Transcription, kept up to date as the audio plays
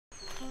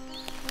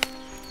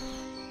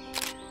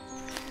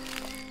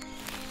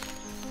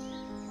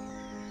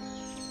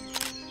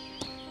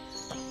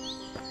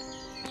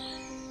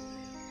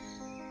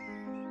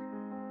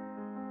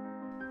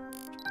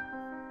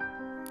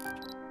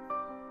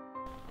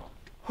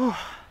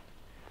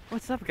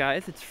What's up,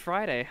 guys? It's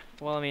Friday.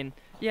 Well, I mean,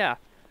 yeah,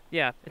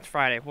 it's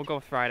Friday. We'll go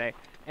with Friday.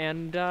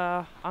 And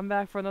I'm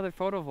back for another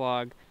photo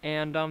vlog.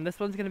 And this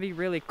one's gonna be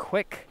really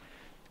quick.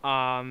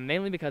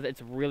 Mainly because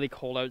it's really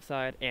cold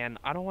outside, and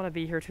I don't want to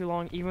be here too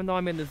long. Even though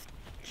I'm in this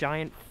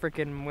giant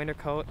freaking winter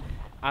coat,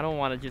 I don't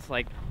want to just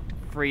like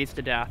freeze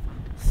to death.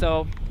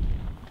 So,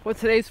 what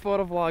today's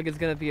photo vlog is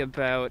gonna be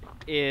about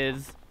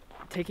is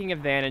taking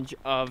advantage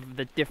of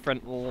the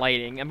different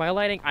lighting, and by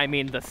lighting I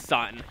mean the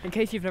sun. In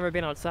case you've never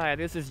been outside,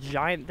 there's this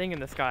giant thing in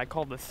the sky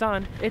called the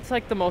sun. It's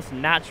like the most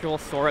natural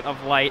sort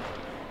of light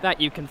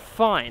that you can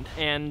find,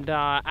 and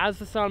as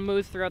the sun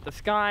moves throughout the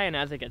sky and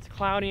as it gets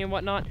cloudy and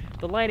whatnot,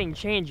 the lighting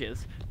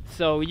changes.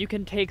 So you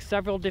can take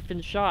several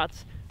different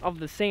shots of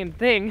the same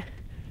thing,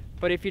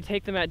 but if you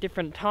take them at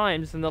different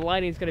times, then the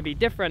lighting is going to be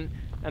different,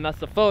 and thus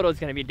the photo is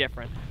going to be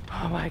different.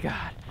 Oh my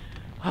god.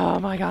 Oh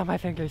my god, my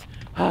fingers.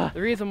 The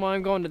reason why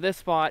I'm going to this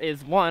spot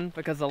is, one,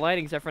 because the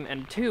lighting's different,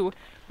 and two,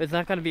 there's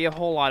not going to be a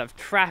whole lot of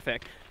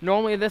traffic.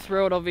 Normally this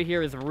road over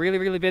here is really,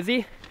 really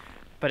busy,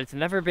 but it's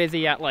never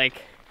busy at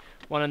like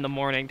 1 in the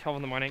morning, 12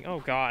 in the morning. Oh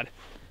god.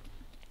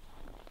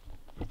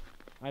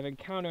 I've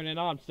encountered an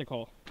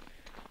obstacle.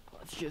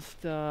 Let's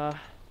just, I'll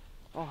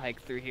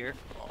hike through here.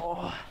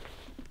 Oh.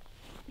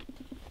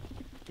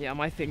 Yeah,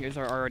 my fingers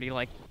are already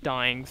like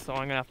dying, so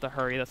I'm gonna have to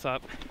hurry this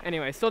up.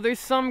 Anyway, so there's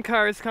some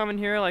cars coming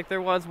here, like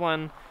there was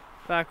one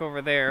back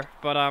over there.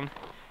 But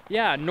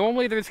yeah,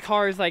 normally there's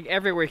cars like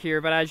everywhere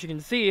here, but as you can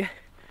see,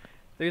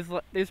 there's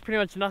pretty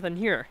much nothing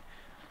here.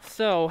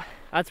 So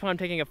that's why I'm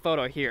taking a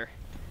photo here.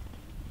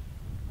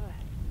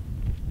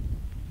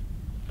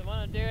 So what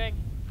I'm doing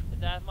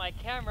is I have my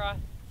camera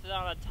set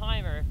on a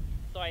timer,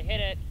 so I hit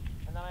it,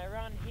 and then I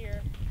run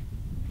here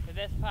to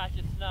this patch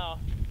of snow,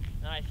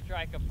 and I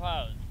strike a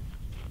pose.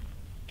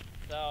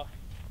 So,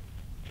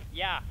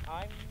 yeah,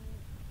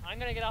 I'm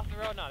gonna get off the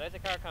road now. There's a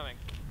car coming.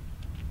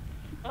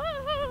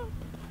 Ah!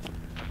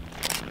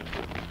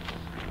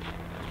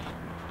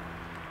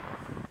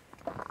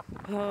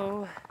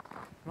 Oh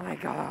my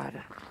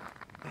god.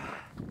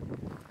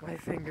 My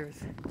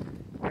fingers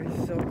are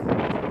so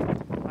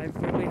cold. I've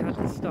literally had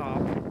to stop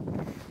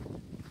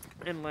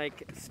and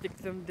like stick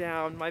them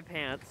down my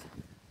pants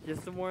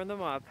just to warm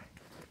them up.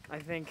 I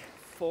think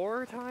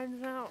 4 times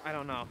now? I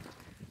don't know.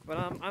 But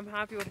I'm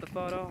happy with the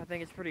photo. I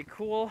think it's pretty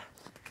cool.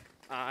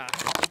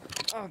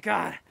 Oh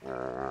god.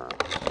 Oh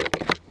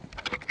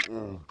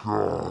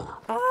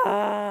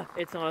god.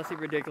 It's honestly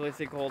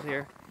ridiculously cold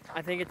here.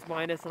 I think it's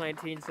minus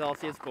 19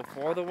 Celsius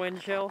before the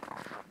wind chill.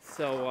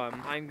 So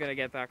I'm gonna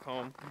get back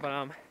home. But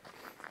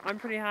I'm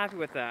pretty happy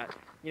with that.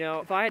 You know,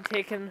 if I had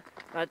taken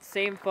that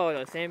same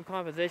photo, same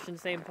composition,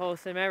 same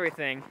pose, same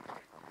everything,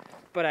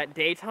 but at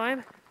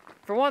daytime,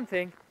 for one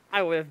thing,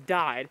 I would have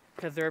died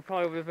because there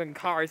probably would have been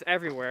cars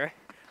everywhere.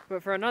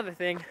 But for another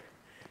thing,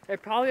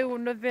 it probably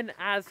wouldn't have been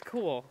as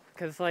cool,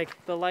 because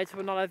like the lights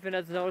would not have been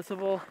as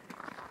noticeable,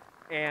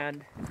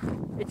 and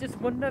it just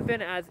wouldn't have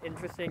been as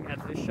interesting as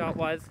this shot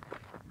was,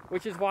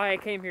 which is why I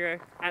came here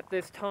at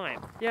this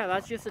time. Yeah,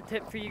 that's just a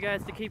tip for you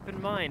guys to keep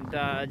in mind.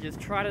 Just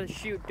try to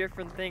shoot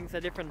different things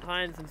at different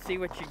times and see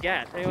what you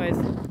get. Anyways,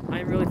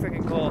 I'm really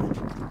freaking cold,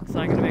 so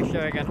I'm gonna make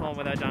sure I get home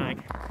without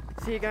dying.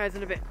 See you guys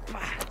in a bit.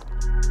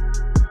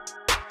 Bye.